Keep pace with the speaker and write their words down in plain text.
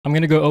I'm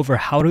going to go over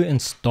how to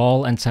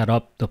install and set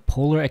up the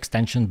Polar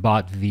Extension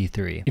Bot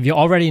v3. If you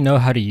already know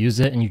how to use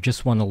it and you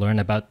just want to learn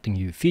about the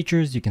new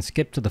features, you can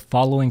skip to the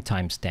following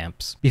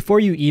timestamps. Before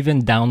you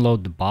even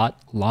download the bot,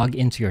 log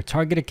into your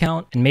target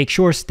account and make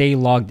sure stay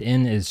logged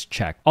in is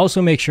checked.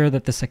 Also make sure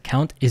that this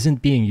account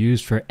isn't being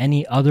used for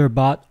any other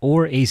bot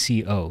or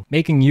ACO.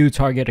 Make a new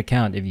target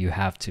account if you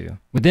have to.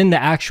 Within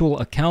the actual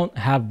account,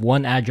 have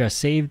one address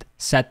saved,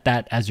 set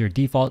that as your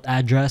default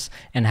address,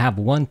 and have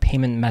one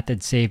payment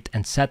method saved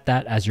and set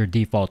that as your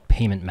default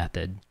payment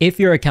method. If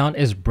your account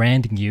is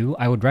brand new,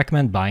 I would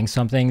recommend buying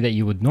something that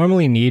you would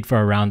normally need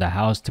for around the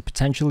house to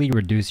potentially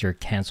reduce your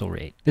cancel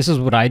rate. This is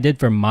what I did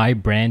for my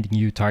brand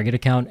new target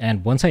account,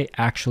 and once I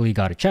actually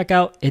got a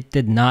checkout, it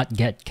did not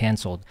get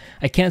canceled.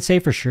 I can't say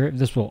for sure if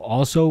this will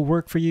also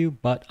work for you,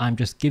 but I'm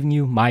just giving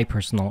you my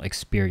personal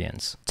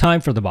experience.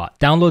 Time for the bot.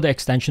 Download the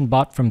extension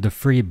bot from the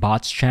free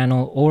bots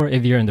channel, or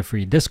if you're in the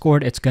free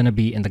Discord, it's going to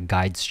be in the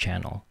guides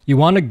channel. You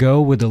want to go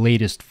with the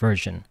latest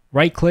version.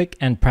 Right click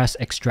and press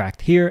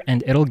extract here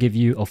and it'll give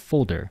you a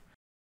folder.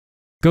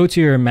 Go to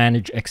your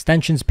manage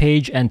extensions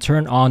page and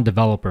turn on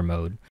developer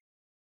mode.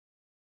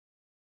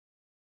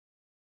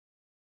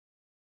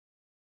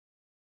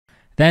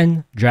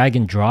 Then drag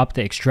and drop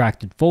the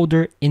extracted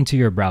folder into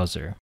your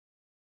browser.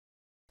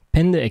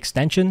 Pin the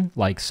extension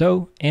like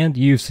so, and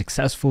you've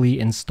successfully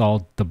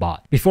installed the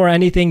bot. Before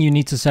anything, you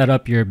need to set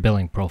up your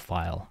billing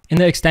profile. In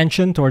the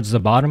extension towards the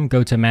bottom,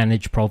 go to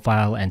manage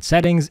profile and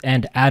settings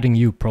and add a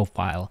new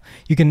profile.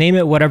 You can name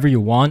it whatever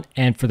you want,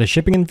 and for the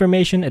shipping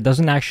information, it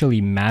doesn't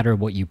actually matter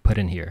what you put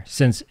in here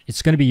since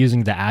it's going to be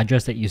using the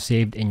address that you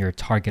saved in your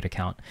target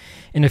account.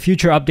 In a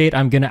future update,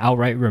 I'm going to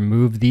outright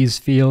remove these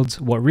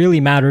fields. What really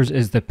matters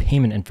is the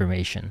payment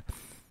information.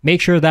 Make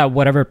sure that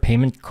whatever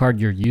payment card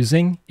you're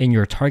using in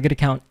your target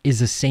account is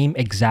the same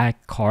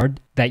exact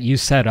card that you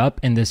set up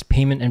in this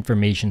payment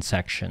information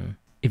section.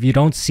 If you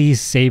don't see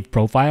save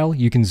profile,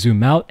 you can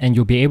zoom out and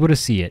you'll be able to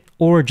see it,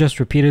 or just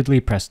repeatedly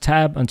press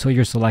tab until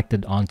you're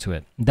selected onto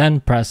it. Then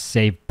press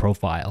save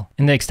profile.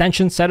 In the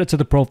extension, set it to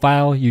the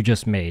profile you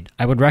just made.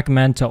 I would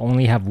recommend to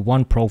only have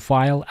one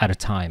profile at a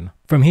time.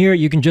 From here,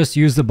 you can just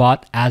use the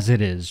bot as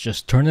it is.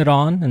 Just turn it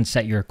on and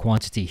set your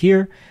quantity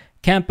here.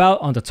 Camp out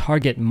on the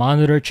target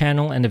monitor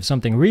channel, and if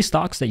something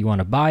restocks that you want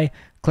to buy,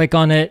 click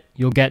on it,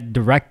 you'll get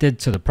directed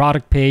to the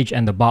product page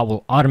and the bot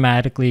will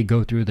automatically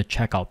go through the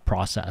checkout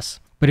process.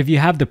 But if you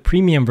have the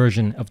premium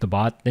version of the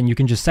bot, then you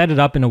can just set it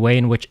up in a way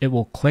in which it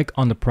will click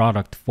on the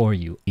product for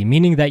you,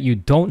 meaning that you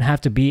don't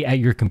have to be at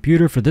your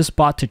computer for this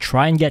bot to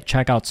try and get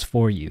checkouts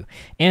for you.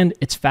 And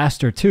it's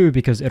faster too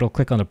because it'll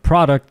click on the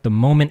product the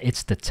moment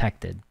it's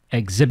detected.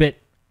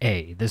 Exhibit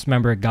A. This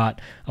member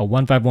got a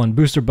 151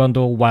 booster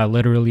bundle while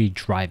literally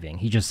driving.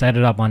 He just set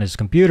it up on his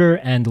computer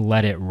and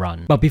let it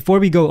run. But before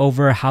we go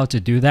over how to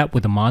do that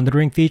with the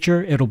monitoring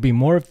feature, it'll be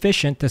more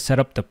efficient to set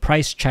up the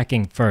price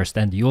checking first,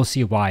 and you'll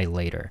see why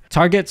later.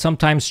 Target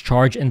sometimes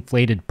charge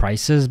inflated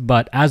prices,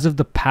 but as of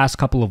the past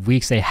couple of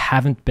weeks, they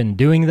haven't been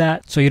doing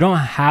that. So you don't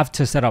have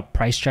to set up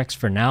price checks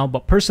for now,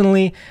 but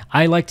personally,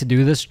 I like to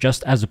do this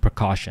just as a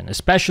precaution,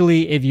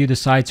 especially if you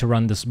decide to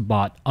run this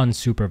bot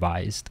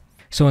unsupervised.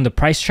 So in the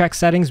price check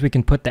settings, we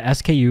can put the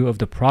SKU of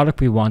the product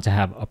we want to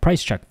have a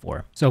price check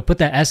for. So put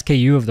the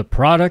SKU of the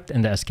product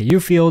in the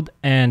SKU field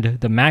and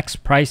the max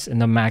price in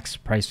the max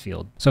price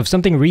field. So if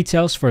something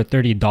retails for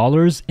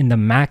 $30 in the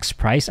max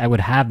price, I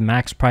would have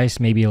max price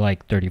maybe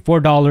like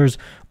 $34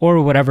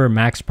 or whatever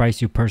max price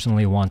you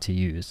personally want to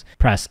use.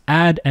 Press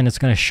add and it's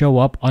going to show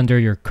up under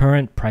your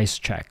current price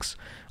checks.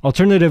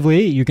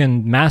 Alternatively, you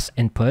can mass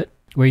input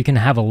where you can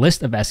have a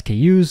list of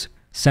SKUs,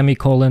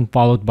 semicolon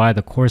followed by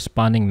the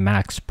corresponding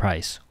max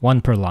price, one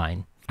per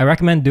line. I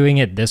recommend doing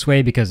it this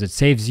way because it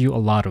saves you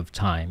a lot of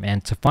time,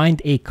 and to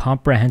find a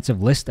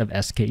comprehensive list of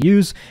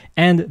SKUs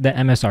and the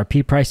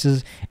MSRP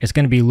prices, it's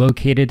going to be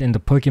located in the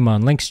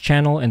Pokemon Links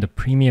channel in the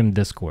premium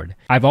Discord.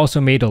 I've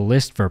also made a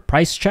list for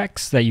price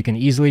checks that you can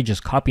easily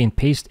just copy and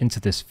paste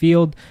into this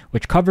field,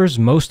 which covers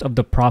most of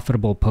the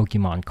profitable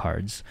Pokemon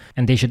cards,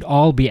 and they should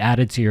all be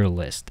added to your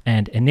list,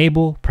 and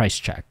enable price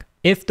check.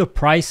 If the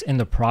price in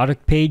the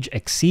product page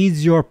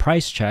exceeds your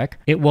price check,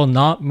 it will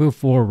not move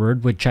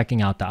forward with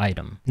checking out the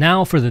item.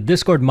 Now for the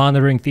Discord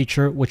monitoring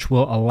feature, which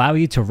will allow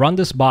you to run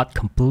this bot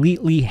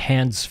completely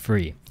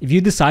hands-free. If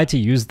you decide to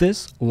use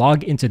this,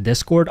 log into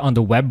Discord on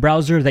the web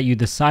browser that you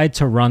decide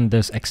to run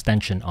this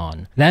extension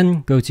on.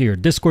 Then go to your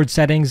Discord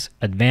settings,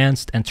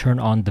 advanced, and turn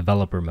on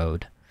developer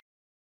mode.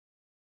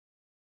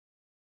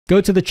 Go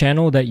to the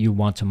channel that you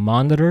want to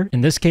monitor. In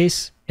this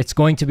case, it's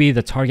going to be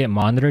the target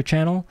monitor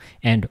channel,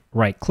 and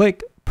right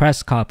click,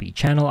 press copy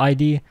channel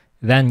ID,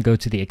 then go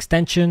to the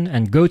extension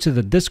and go to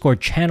the Discord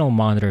channel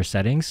monitor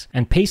settings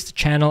and paste the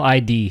channel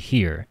ID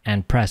here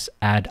and press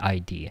add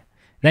ID.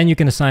 Then you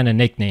can assign a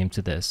nickname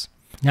to this.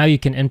 Now you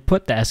can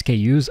input the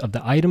SKUs of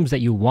the items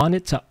that you want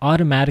it to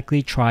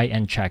automatically try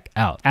and check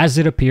out as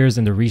it appears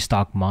in the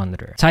restock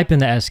monitor. Type in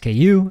the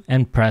SKU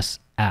and press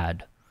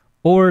add.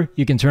 Or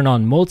you can turn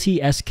on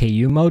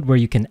multi-SKU mode where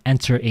you can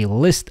enter a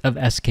list of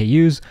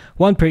SKUs,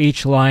 one per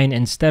each line,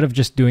 instead of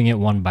just doing it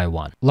one by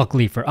one.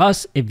 Luckily for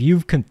us, if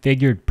you've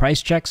configured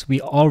price checks, we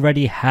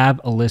already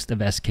have a list of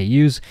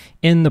SKUs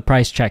in the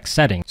price check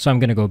setting. So I'm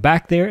going to go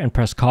back there and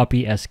press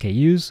copy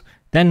SKUs.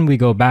 Then we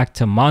go back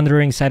to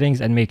monitoring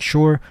settings and make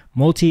sure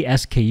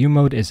multi-SKU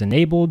mode is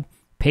enabled,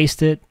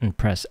 paste it and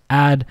press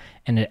add,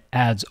 and it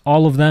adds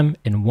all of them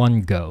in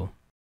one go.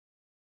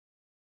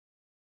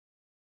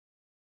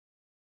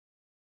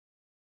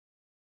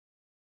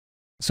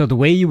 So the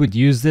way you would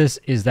use this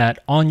is that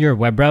on your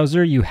web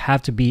browser, you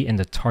have to be in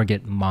the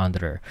target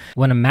monitor.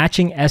 When a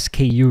matching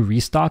SKU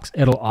restocks,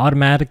 it'll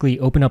automatically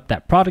open up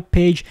that product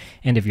page.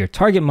 And if your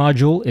target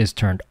module is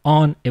turned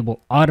on, it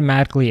will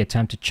automatically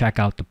attempt to check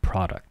out the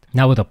product.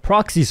 Now with a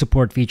proxy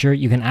support feature,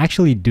 you can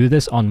actually do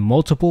this on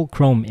multiple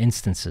Chrome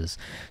instances.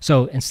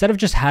 So instead of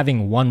just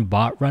having one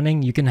bot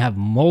running, you can have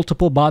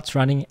multiple bots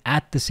running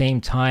at the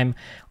same time,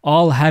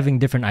 all having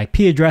different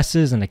IP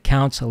addresses and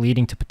accounts,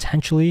 leading to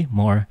potentially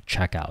more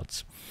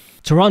checkouts.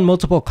 To run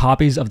multiple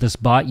copies of this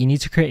bot, you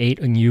need to create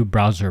a new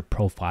browser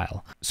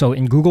profile. So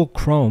in Google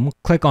Chrome,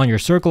 click on your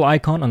circle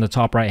icon on the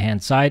top right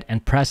hand side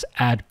and press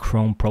Add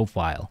Chrome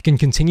Profile. You can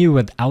continue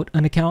without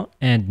an account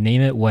and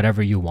name it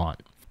whatever you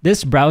want.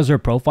 This browser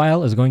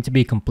profile is going to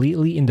be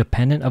completely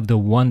independent of the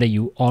one that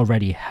you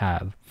already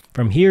have.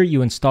 From here,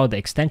 you install the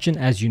extension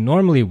as you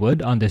normally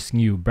would on this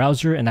new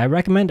browser, and I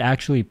recommend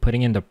actually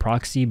putting in the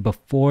proxy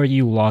before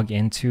you log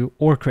into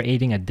or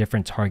creating a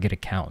different target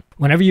account.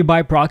 Whenever you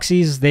buy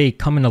proxies, they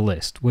come in a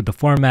list with the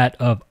format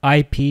of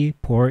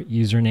IP, port,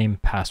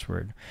 username,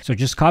 password. So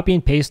just copy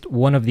and paste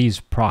one of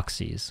these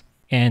proxies.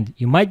 And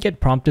you might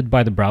get prompted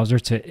by the browser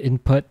to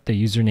input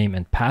the username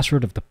and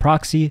password of the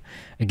proxy.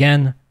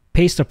 Again,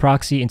 paste the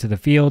proxy into the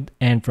field,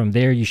 and from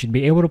there you should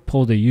be able to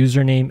pull the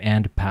username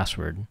and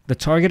password. The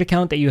target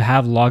account that you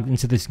have logged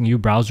into this new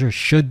browser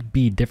should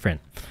be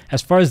different.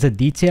 As far as the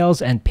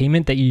details and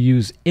payment that you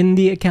use in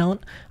the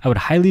account, I would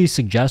highly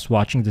suggest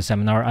watching the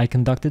seminar I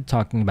conducted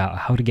talking about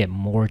how to get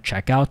more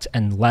checkouts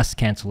and less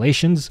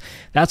cancellations.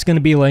 That's going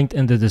to be linked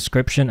in the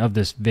description of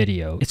this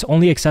video. It's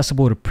only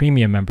accessible to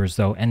premium members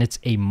though, and it's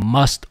a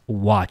must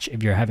watch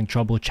if you're having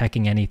trouble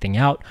checking anything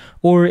out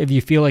or if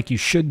you feel like you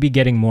should be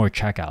getting more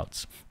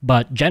checkouts.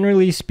 But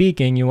generally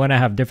speaking, you want to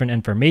have different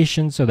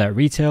information so that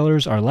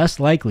retailers are less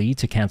likely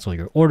to cancel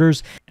your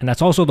orders. And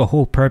that's also the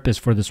whole purpose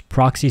for this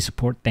proxy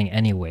support thing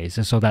anyways,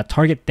 is so that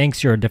Target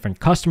thinks you're a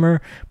different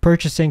customer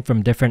purchasing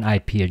from different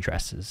IP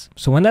addresses.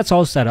 So when that's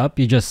all set up,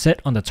 you just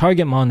sit on the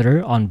target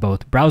monitor on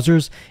both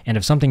browsers. And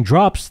if something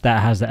drops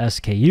that has the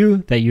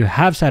SKU that you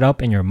have set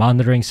up in your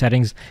monitoring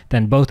settings,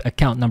 then both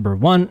account number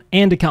 1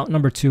 and account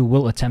number 2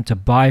 will attempt to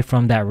buy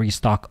from that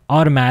restock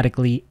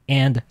automatically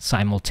and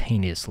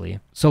simultaneously.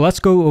 So let's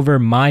go over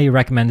my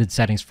recommended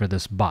settings for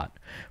this bot.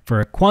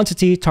 For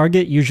quantity,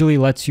 Target usually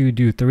lets you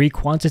do 3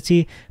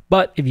 quantity,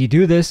 but if you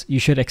do this, you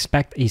should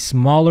expect a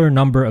smaller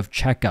number of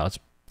checkouts.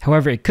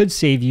 However, it could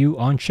save you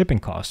on shipping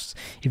costs.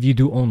 If you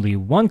do only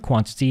 1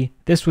 quantity,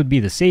 this would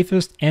be the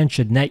safest and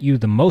should net you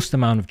the most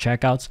amount of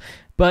checkouts,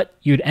 but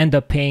you'd end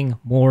up paying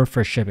more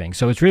for shipping.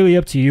 So it's really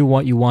up to you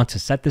what you want to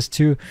set this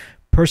to.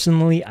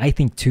 Personally, I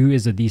think 2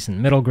 is a decent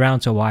middle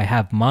ground, so I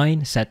have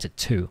mine set to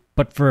 2.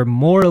 But for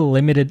more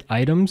limited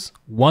items,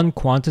 1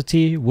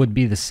 quantity would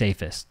be the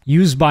safest.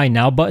 Use by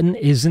now button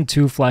isn't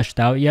too fleshed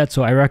out yet,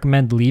 so I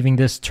recommend leaving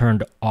this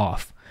turned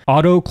off.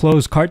 Auto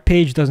close cart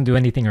page doesn't do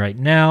anything right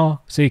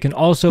now, so you can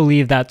also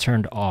leave that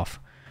turned off.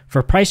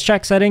 For price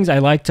check settings, I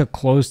like to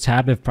close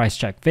tab if price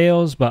check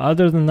fails, but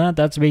other than that,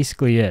 that's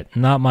basically it.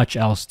 Not much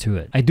else to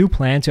it. I do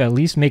plan to at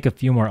least make a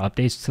few more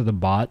updates to the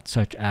bot,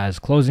 such as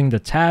closing the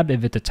tab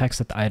if it detects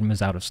that the item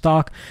is out of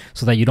stock,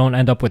 so that you don't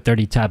end up with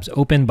 30 tabs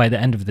open by the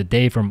end of the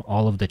day from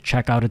all of the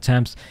checkout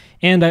attempts.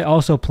 And I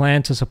also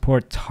plan to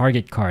support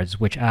Target cards,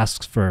 which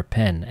asks for a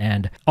PIN.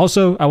 And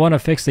also, I want to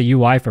fix the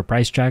UI for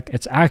price check.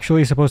 It's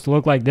actually supposed to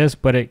look like this,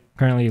 but it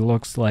currently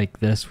looks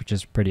like this, which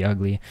is pretty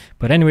ugly.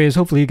 But anyways,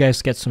 hopefully you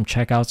guys get some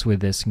checkouts with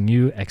this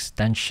new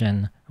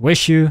extension.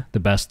 Wish you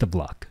the best of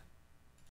luck.